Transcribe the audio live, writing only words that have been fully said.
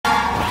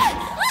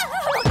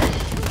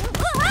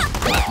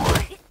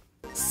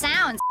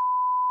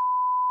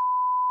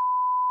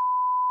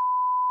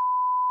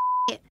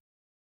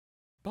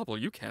Bubble,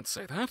 you can't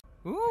say that.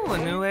 Ooh, a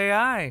new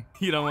AI.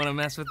 You don't want to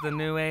mess with the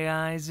new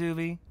AI,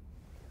 Zuby?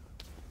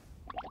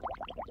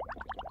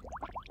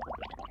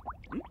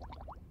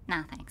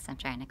 Nah, thanks. I'm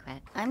trying to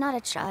quit. I'm not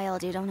a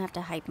child. You don't have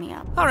to hype me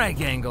up. All right,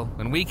 Gangle.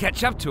 When we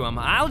catch up to him,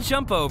 I'll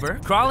jump over,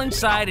 crawl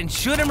inside, and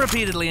shoot him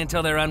repeatedly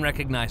until they're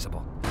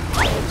unrecognizable.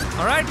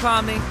 All right,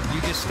 Pomni.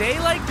 You just stay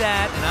like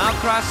that, and I'll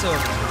cross over.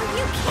 Are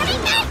you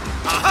kidding me?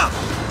 Aha!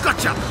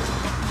 Gotcha!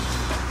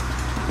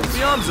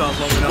 The arms aren't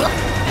long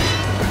enough.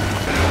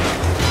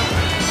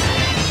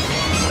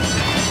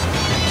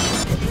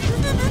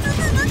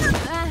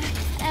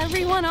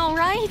 Everyone all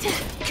right?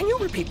 Can you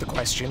repeat the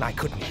question? I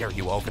couldn't hear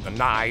you over the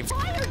knives.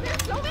 Why are there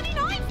so many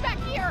knives back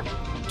here?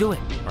 Do it,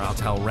 or I'll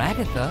tell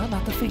Ragatha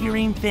about the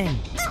figurine thing.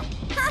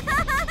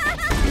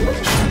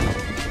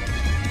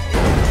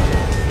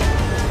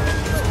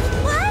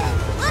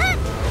 What?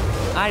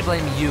 I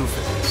blame you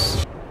for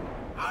this.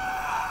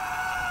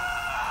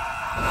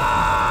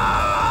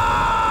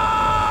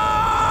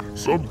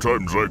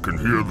 Sometimes I can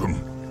hear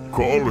them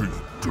calling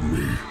to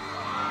me.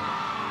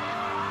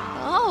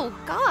 Oh,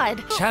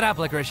 God. Shut up,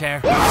 Licorice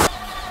Hair.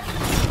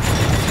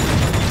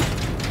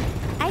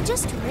 I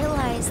just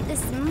realized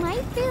this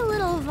might be a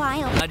little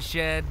violent.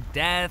 Bloodshed,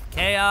 death,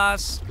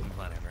 chaos,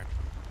 whatever.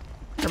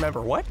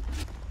 Remember what?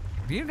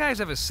 Do you guys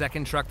have a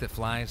second truck that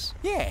flies?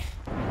 Yeah.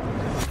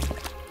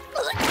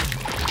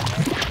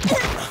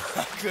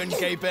 Couldn't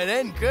keep it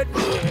in, could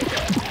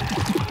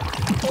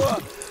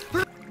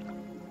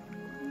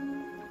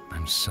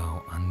I'm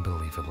so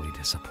unbelievably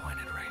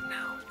disappointed right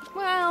now.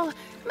 Well,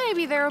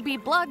 maybe there'll be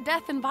blood,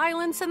 death, and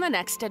violence in the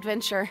next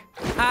adventure.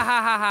 Ha ha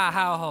ha ha,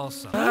 how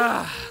wholesome.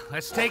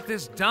 Let's take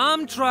this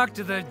dumb truck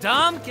to the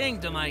dumb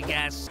kingdom, I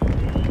guess.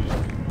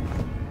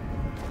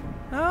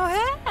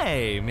 Oh,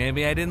 hey,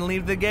 maybe I didn't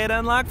leave the gate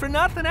unlocked for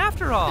nothing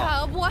after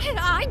all. What?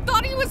 I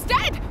thought he was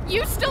dead.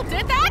 You still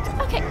did that?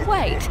 Okay,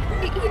 wait.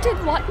 You did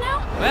what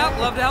now? Well,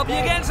 love to help you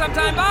again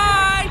sometime.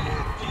 Bye!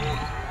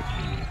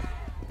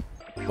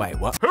 Wait,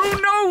 what?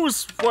 Who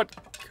knows what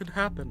could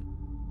happen?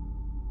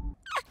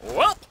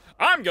 Well,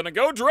 I'm gonna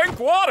go drink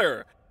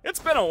water. It's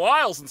been a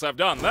while since I've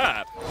done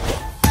that.